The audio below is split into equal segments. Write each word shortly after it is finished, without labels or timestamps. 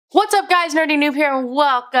What's up guys, Nerdy Noob here and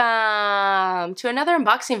welcome to another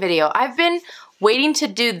unboxing video. I've been waiting to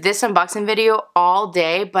do this unboxing video all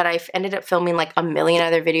day, but I've ended up filming like a million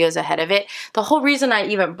other videos ahead of it. The whole reason I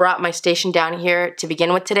even brought my station down here to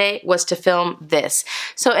begin with today was to film this.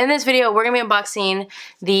 So in this video, we're going to be unboxing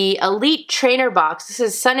the Elite Trainer Box. This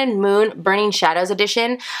is Sun and Moon Burning Shadows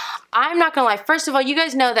Edition. I'm not gonna lie, first of all, you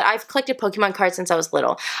guys know that I've collected Pokemon cards since I was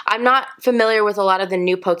little. I'm not familiar with a lot of the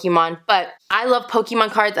new Pokemon, but I love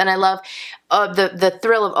Pokemon cards and I love the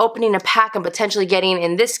thrill of opening a pack and potentially getting,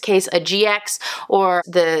 in this case, a GX or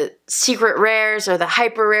the secret rares or the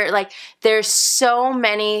hyper rare. Like, there's so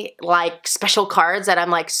many like special cards that I'm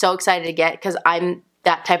like so excited to get because I'm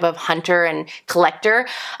that type of hunter and collector.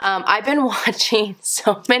 I've been watching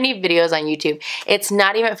so many videos on YouTube. It's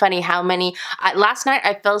not even funny how many. Last night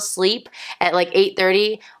I fell asleep at like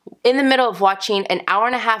 8:30 in the middle of watching an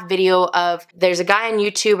hour-and-a-half video of, there's a guy on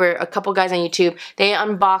YouTube or a couple guys on YouTube, they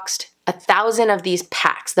unboxed 1,000 of these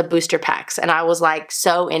packs, the booster packs, and I was like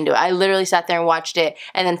so into it. I literally sat there and watched it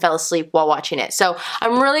and then fell asleep while watching it. So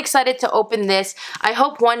I'm really excited to open this. I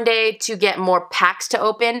hope one day to get more packs to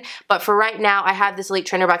open, but for right now I have this Elite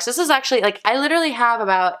Trainer box. This is actually like, I literally have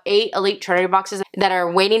about 8 Elite Trainer boxes that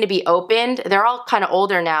are waiting to be opened. They're all kind of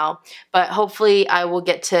older now, but hopefully I will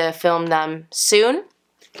get to film them soon.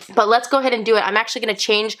 But let's go ahead and do it. I'm actually going to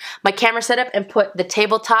change my camera setup and put the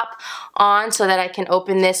tabletop on so that I can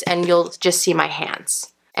open this and you'll just see my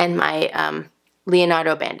hands and my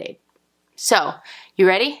Leonardo Band-Aid. So, you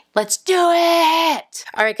ready? Let's do it!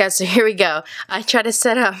 Alright guys, so here we go. I try to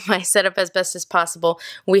set up my setup as best as possible.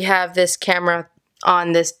 We have this camera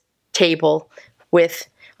on this table with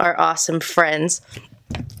our awesome friends.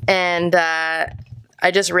 And I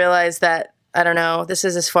just realized that, I don't know, this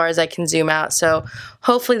is as far as I can zoom out, so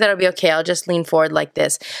hopefully that'll be okay. I'll just lean forward like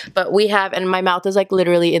this. But we have, and my mouth is like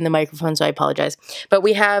literally in the microphone, so I apologize. But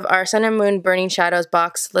we have our Sun and Moon Burning Shadows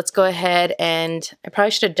box. Let's go ahead and, I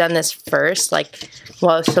probably should have done this first, like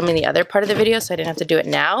while I was filming the other part of the video, so I didn't have to do it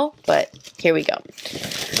now, but here we go.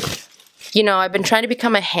 You know, I've been trying to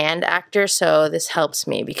become a hand actor, so this helps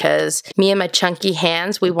me because me and my chunky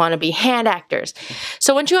hands, we want to be hand actors.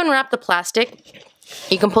 So once you unwrap the plastic,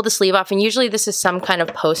 you can pull the sleeve off, and usually this is some kind of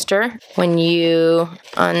poster when you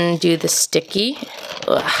undo the sticky.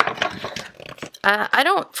 I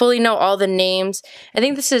don't fully know all the names. I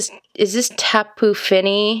think this is this Tapu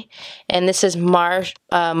Fini, and this is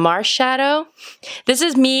Marshadow. This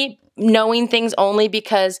is me knowing things only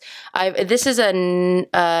because this is a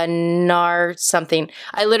Nar something.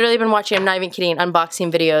 I literally been watching, I'm not even kidding, unboxing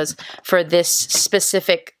videos for this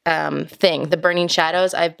specific thing, the Burning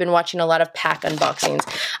Shadows. I've been watching a lot of pack unboxings.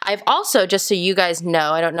 I've also, just so you guys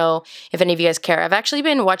know, I don't know if any of you guys care, I've actually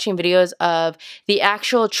been watching videos of the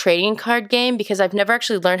actual trading card game because I've never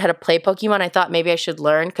actually learned how to play Pokemon. I thought maybe I should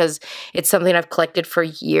learn because it's something I've collected for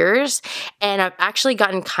years, and I've actually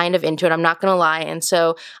gotten kind of into it, I'm not gonna lie, and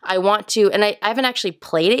so I want to, and I haven't actually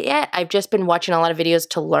played it yet, I've just been watching a lot of videos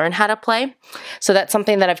to learn how to play, so that's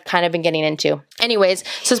something that I've kind of been getting into. Anyways,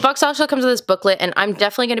 so this box also comes with this booklet, and I'm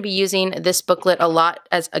definitely going to be using this booklet a lot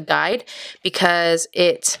as a guide because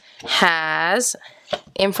it has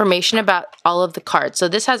information about all of the cards. So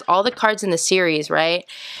this has all the cards in the series, right?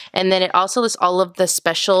 And then it also lists all of the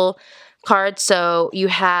special cards. So you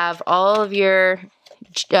have all of your,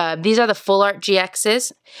 these are the full art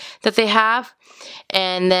GXs that they have.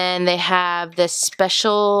 And then they have the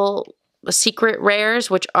special secret rares,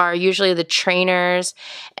 which are usually the trainers.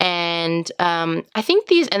 And I think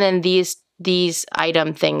these, and then these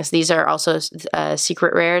item things, these are also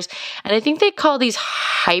secret rares, and I think they call these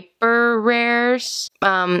hyper rares,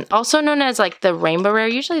 also known as like the rainbow rare.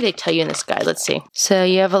 Usually they tell you in this guide. Let's see. So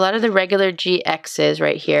you have a lot of the regular GXs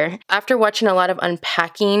right here. After watching a lot of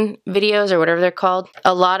unpacking videos or whatever they're called,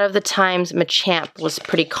 a lot of the times Machamp was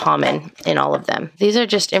pretty common in all of them. These are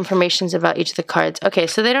just informations about each of the cards. Okay,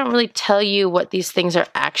 so they don't really tell you what these things are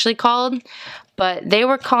actually called, but they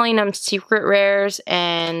were calling them secret rares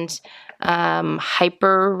and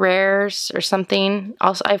hyper rares or something.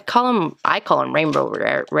 Also, I call them rainbow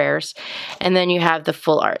rares. And then you have the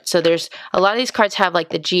full art. So there's a lot of these cards have like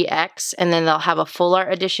the GX, and then they'll have a full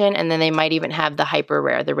art edition, and then they might even have the hyper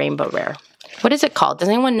rare, the rainbow rare. What is it called? Does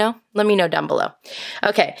anyone know? Let me know down below.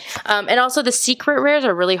 Okay, and also the secret rares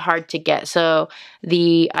are really hard to get. So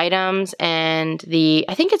the items and the,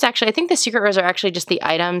 I think the secret rares are actually just the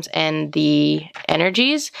items and the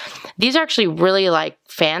energies. These are actually really like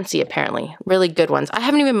fancy apparently. Really good ones. I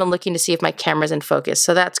haven't even been looking to see if my camera's in focus,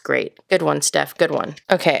 so that's great. Good one, Steph, good one.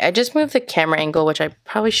 Okay, I just moved the camera angle, which I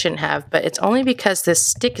probably shouldn't have, but it's only because this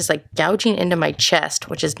stick is like gouging into my chest,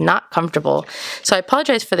 which is not comfortable. So I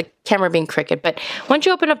apologize for the camera being crooked, but once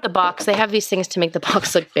you open up the box, they have these things to make the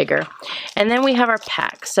box look bigger. And then we have our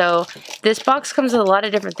pack. So this box comes with a lot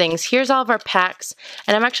of different things. Here's all of our packs,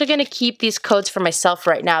 and I'm actually gonna keep these codes for myself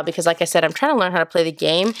right now because like I said, I'm trying to learn how to play the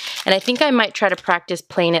game, and I think I might try to practice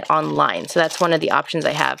playing it online. So that's one of the options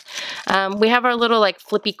I have. We have our little like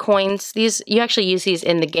flippy coins. These, you actually use these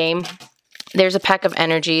in the game. There's a pack of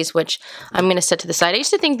energies, which I'm going to set to the side. I used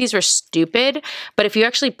to think these were stupid, but if you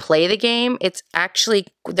actually play the game, it's actually,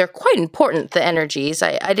 they're quite important, the energies.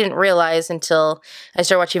 I didn't realize until I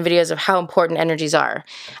started watching videos of how important energies are.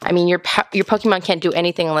 I mean, your Pokemon can't do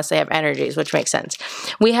anything unless they have energies, which makes sense.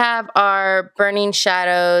 We have our Burning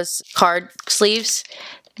Shadows card sleeves.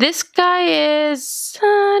 This guy is,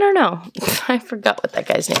 I don't know. I forgot what that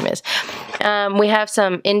guy's name is. We have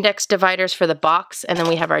some index dividers for the box, and then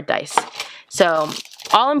we have our dice. So,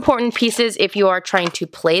 all important pieces if you are trying to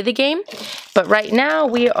play the game. But right now,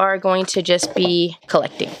 we are going to just be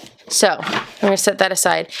collecting. So, I'm going to set that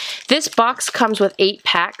aside. This box comes with 8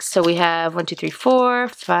 packs. So we have 1, 2, 3, 4,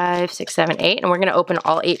 5, 6, 7, 8. And we're going to open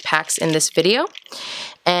all 8 packs in this video.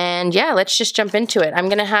 And yeah, let's just jump into it. I'm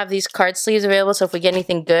going to have these card sleeves available. So if we get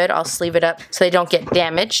anything good, I'll sleeve it up so they don't get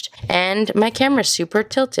damaged. And my camera's super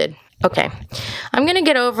tilted. Okay, I'm going to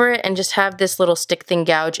get over it and just have this little stick thing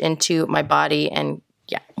gouge into my body, and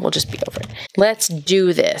yeah, we'll just be over it. Let's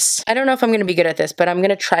do this. I don't know if I'm going to be good at this, but I'm going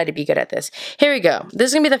to try to be good at this. Here we go. This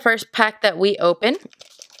is going to be the first pack that we open.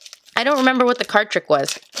 I don't remember what the card trick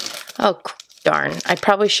was. Oh, darn. I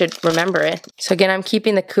probably should remember it. So again, I'm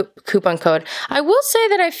keeping the coupon code. I will say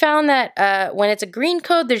that I found that when it's a green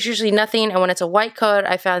code, there's usually nothing. And when it's a white code,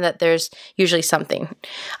 I found that there's usually something.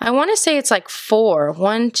 I want to say it's like 4.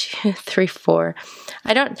 1, 2, 3, 4.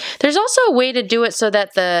 There's also a way to do it so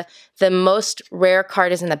that the most rare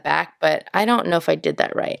card is in the back, but I don't know if I did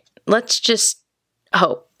that right. Let's just,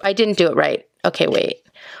 oh, I didn't do it right. Okay, wait.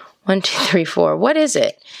 1, 2, 3, 4. What is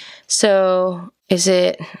it? So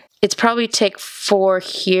it's probably take 4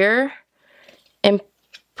 here and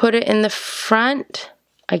put it in the front.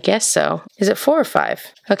 I guess so. Is it 4 or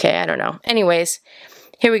 5? Okay, I don't know. Anyways,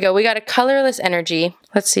 here we go. We got a colorless energy.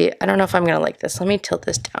 Let's see. I don't know if I'm going to like this. Let me tilt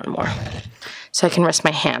this down more so I can rest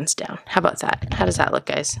my hands down. How about that? How does that look,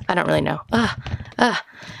 guys? I don't really know.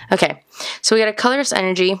 Okay, so we got a colorless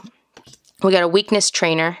energy. We got a weakness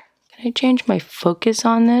trainer. Can I change my focus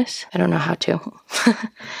on this? I don't know how to.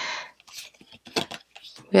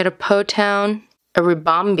 We got a Potown, a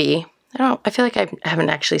Ribombi. I feel like I haven't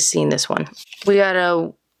actually seen this one. We got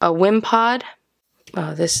a Wimpod.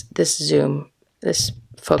 Oh, this zoom, this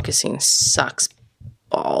focusing sucks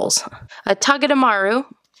balls. A Togedemaru,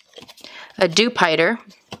 a Dewpider,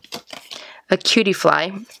 a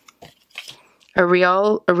Cutiefly, a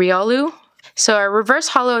Riolu. So our reverse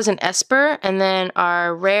holo is an Esper, and then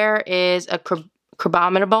our rare is a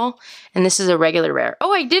Crabominable, and this is a regular rare.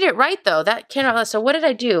 Oh, I did it right though. That cannot. So what did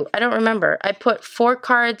I do? I don't remember. I put 4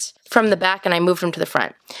 cards from the back and I moved them to the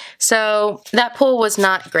front. So that pull was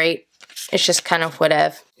not great. It's just kind of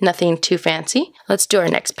whatever. Nothing too fancy. Let's do our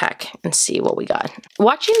next pack and see what we got.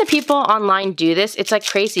 Watching the people online do this, it's like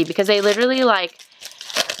crazy because they literally like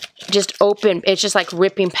just open. It's just like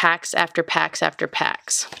ripping packs after packs after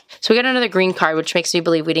packs. So we got another green card, which makes me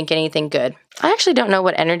believe we didn't get anything good. I actually don't know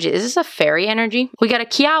what energy. Is this a fairy energy? We got a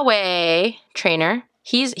Kiawe trainer.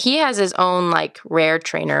 He has his own like rare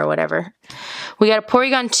trainer or whatever. We got a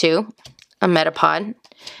Porygon 2, a Metapod,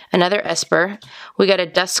 another Esper. We got a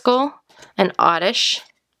Duskull, an Oddish.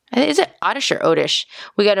 Is it Oddish or Odish?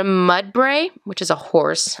 We got a Mudbray, which is a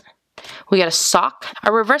horse. We got a Sock.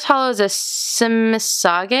 Our reverse holo is a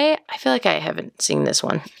Simisage. I feel like I haven't seen this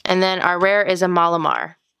one. And then our rare is a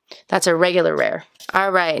Malamar. That's a regular rare.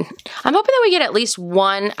 All right. I'm hoping that we get at least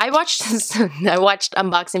one. I watched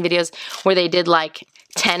unboxing videos where they did like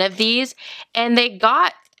 10 of these, and they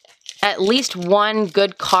got at least one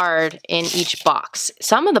good card in each box.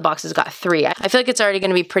 Some of the boxes got 3. I feel like it's already going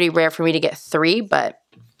to be pretty rare for me to get 3, but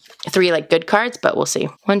 3 like good cards, but we'll see.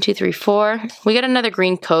 1, 2, 3, 4. We got another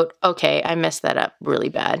green coat. Okay, I messed that up really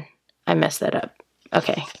bad. I messed that up.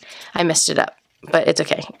 Okay, I messed it up. But it's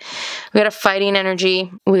okay. We got a Fighting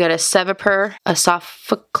Energy. We got a Seviper, a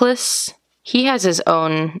Sophocles. He has his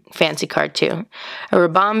own fancy card too. A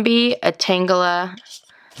Ribombi, a Tangela,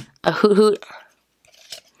 a Hoot,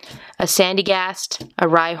 a Sandygast, a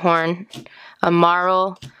Rhyhorn, a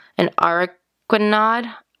Marl, an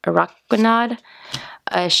Araquanid,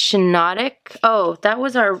 a Shinotic. Oh, that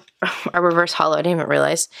was our reverse holo. I didn't even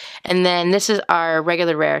realize. And then this is our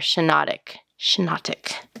regular rare Shinotic.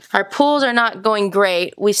 Our pulls are not going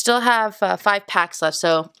great. We still have 5 packs left,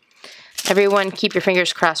 so everyone keep your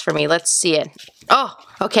fingers crossed for me. Let's see it. Oh,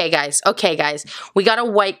 okay, guys. Okay, guys. We got a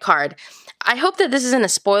white card. I hope that this isn't a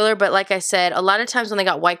spoiler, but like I said, a lot of times when they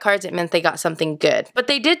got white cards, it meant they got something good. But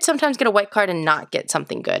they did sometimes get a white card and not get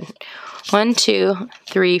something good. 1, 2,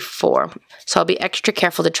 3, 4. So I'll be extra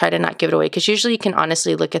careful to try to not give it away, because usually you can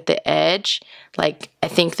honestly look at the edge. Like, I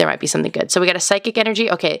think there might be something good. So we got a Psychic Energy.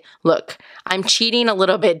 Okay, look, I'm cheating a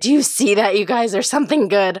little bit. Do you see that, you guys? There's something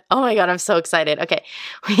good. Oh my god, I'm so excited. Okay,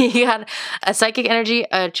 we got a Psychic Energy,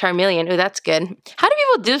 a Charmeleon. Oh, that's good. How do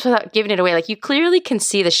people do this without giving it away? Like, you clearly can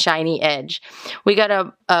see the shiny edge. We got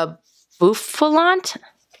a Bouffalant.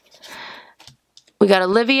 We got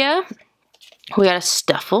Olivia. We got a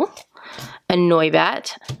Stuffle. A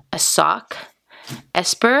Noibat, a Sock,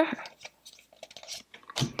 Esper,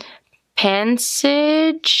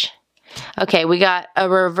 Pansage. Okay, we got a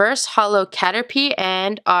reverse holo Caterpie,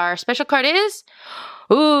 and our special card is,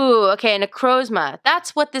 ooh, okay, Necrozma.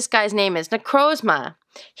 That's what this guy's name is, Necrozma.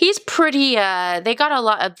 He's pretty, they got a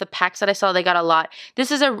lot of the packs that I saw, they got a lot.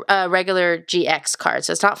 This is a regular GX card,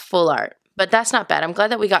 so it's not full art. But that's not bad. I'm glad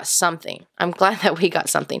that we got something. I'm glad that we got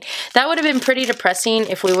something. That would have been pretty depressing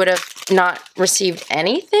if we would have not received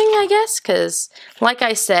anything, I guess. Because, like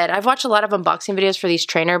I said, I've watched a lot of unboxing videos for these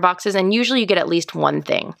trainer boxes. And usually you get at least one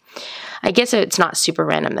thing. I guess it's not super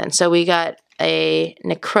random then. So we got a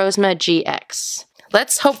Necrozma GX.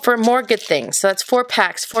 Let's hope for more good things. So that's 4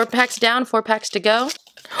 packs. 4 packs down, 4 packs to go.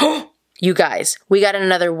 You guys, we got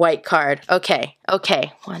another white card. Okay,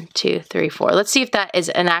 okay. 1, 2, 3, 4. Let's see if that is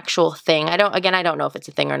an actual thing. I don't know if it's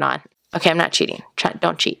a thing or not. Okay, I'm not cheating.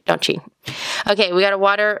 Don't cheat. Don't cheat. Okay, we got a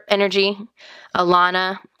Water Energy, a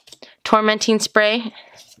Lana, Tormenting Spray.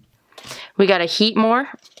 We got a Heatmore,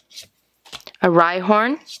 a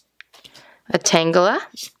Rhyhorn, a Tangela,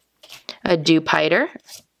 a Dewpider,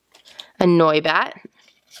 a Noibat,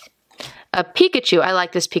 a Pikachu. I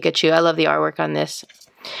like this Pikachu. I love the artwork on this.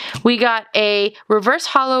 We got a reverse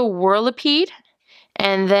holo Whirlipede,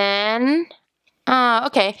 and then,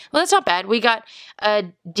 okay, well, that's not bad. We got a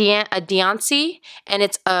Deontay, and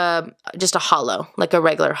it's just a holo, like a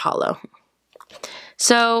regular holo.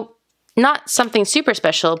 So, not something super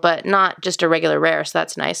special, but not just a regular rare, so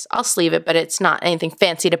that's nice. I'll sleeve it, but it's not anything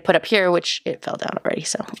fancy to put up here, which it fell down already,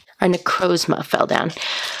 so. Our Necrozma fell down.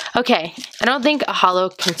 Okay, I don't think a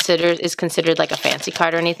holo is considered like a fancy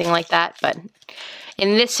card or anything like that, but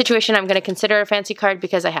in this situation, I'm going to consider a fancy card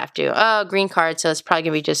because I have to. Oh, green card, so it's probably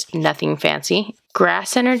going to be just nothing fancy.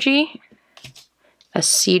 Grass Energy, a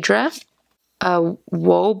Seadra, a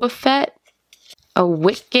Wobbuffet, a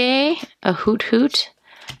Whitgay, a Hoot,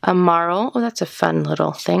 a Marl. Oh, that's a fun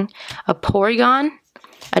little thing. A Porygon,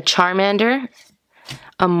 a Charmander,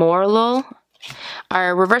 a Morlul.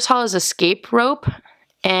 Our reverse holo is Escape Rope.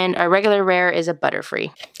 And our regular rare is a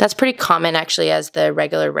Butterfree. That's pretty common, actually, as the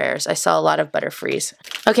regular rares. I saw a lot of Butterfrees.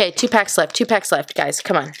 Okay, 2 packs left. 2 packs left, guys.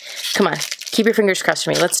 Come on. Come on. Keep your fingers crossed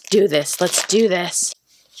for me. Let's do this. Let's do this.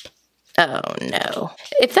 Oh, no.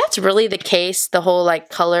 If that's really the case, the whole, like,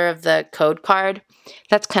 color of the code card,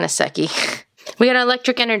 that's kind of sucky. We got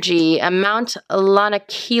Electric Energy, a Mount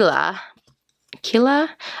Lanakila,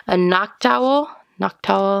 a Noctowl,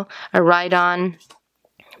 a Rhydon,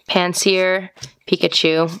 Pansear,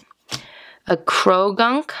 Pikachu, a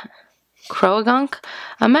Croagunk,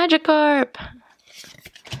 a Magikarp,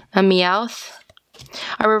 a Meowth.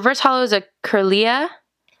 Our reverse holo is a Kirlia,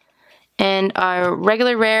 and our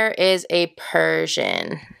regular rare is a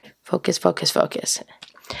Persian. Focus, focus, focus.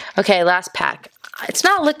 Okay, last pack. It's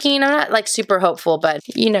not looking, I'm not like super hopeful, but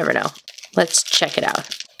you never know. Let's check it out.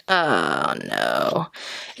 Oh no.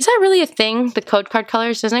 Is that really a thing, the code card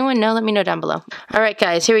colors? Does anyone know? Let me know down below. Alright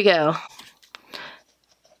guys, here we go.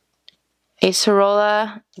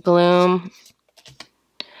 Acerola, Gloom,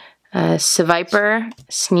 Seviper,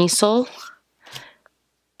 Sneasel,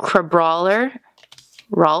 Crabrawler,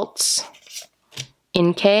 Ralts,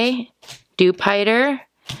 Inkay, Dewpider,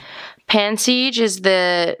 Pansage is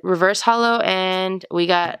the reverse holo, and we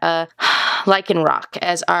got a Lycanroc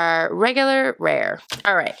as our regular rare.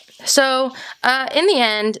 Alright, so in the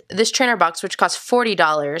end, this trainer box, which cost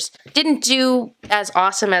 $40, didn't do as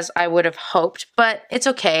awesome as I would have hoped, but it's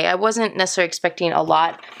okay. I wasn't necessarily expecting a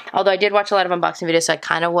lot, although I did watch a lot of unboxing videos, so I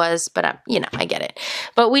kind of was, but you know, I get it.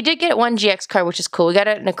 But we did get 1 GX card, which is cool. We got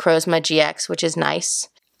a Necrozma GX, which is nice.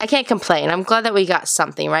 I can't complain. I'm glad that we got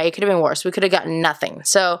something, right? It could have been worse. We could have gotten nothing.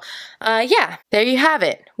 So, yeah, there you have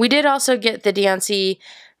it. We did also get the Deontay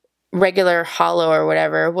regular hollow or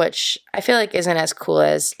whatever, which I feel like isn't as cool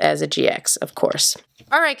as a GX, of course.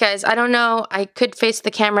 Alright guys, I don't know, I could face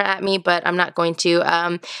the camera at me, but I'm not going to.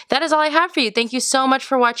 That is all I have for you. Thank you so much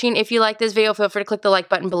for watching. If you like this video, feel free to click the like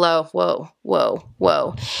button below. Whoa, whoa,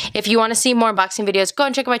 whoa. If you want to see more unboxing videos, go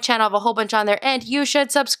and check out my channel. I have a whole bunch on there, and you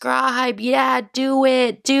should subscribe. Yeah, do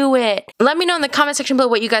it, do it. Let me know in the comment section below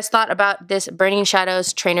what you guys thought about this Burning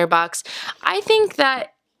Shadows trainer box. I think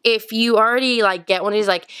that if you already like get one of these,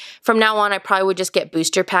 like from now on I probably would just get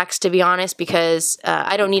booster packs, to be honest, because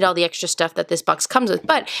I don't need all the extra stuff that this box comes with.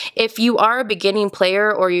 But if you are a beginning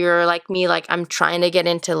player, or you're like me, like I'm trying to get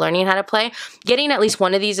into learning how to play, getting at least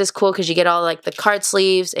one of these is cool because you get all like the card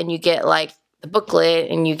sleeves, and you get like the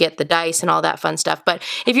booklet, and you get the dice and all that fun stuff. But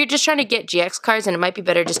if you're just trying to get GX cards, then it might be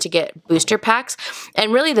better just to get booster packs.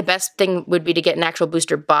 And really the best thing would be to get an actual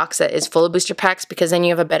booster box that is full of booster packs, because then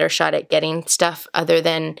you have a better shot at getting stuff other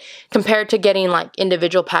than compared to getting like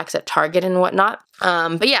individual packs at Target and whatnot.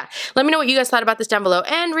 But yeah, let me know what you guys thought about this down below.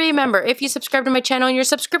 And remember, if you subscribe to my channel and your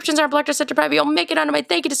subscriptions are blocked or set to private, you'll make it onto my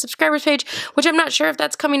thank you to subscribers page, which I'm not sure if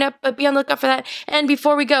that's coming up, but be on the lookout for that. And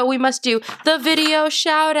before we go, we must do the video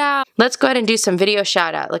shout out. Let's go ahead and do some video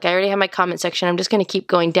shout out. Like I already have my comment section. I'm just going to keep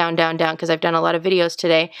going down, down, down, because I've done a lot of videos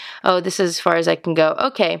today. Oh, this is as far as I can go.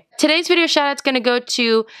 Okay. Today's video shout out's going to go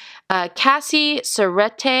to Cassie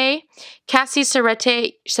Sorete. Cassie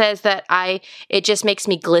Sorete says that it just makes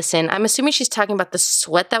me glisten. I'm assuming she's talking about the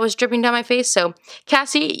sweat that was dripping down my face. So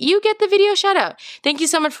Cassie, you get the video shout out. Thank you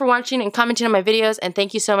so much for watching and commenting on my videos, and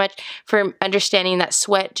thank you so much for understanding that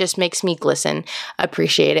sweat just makes me glisten.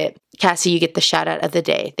 Appreciate it. Cassie, you get the shout out of the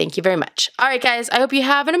day. Thank you very much. All right, guys, I hope you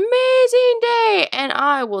have an amazing day, and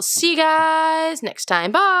I will see you guys next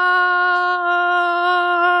time. Bye.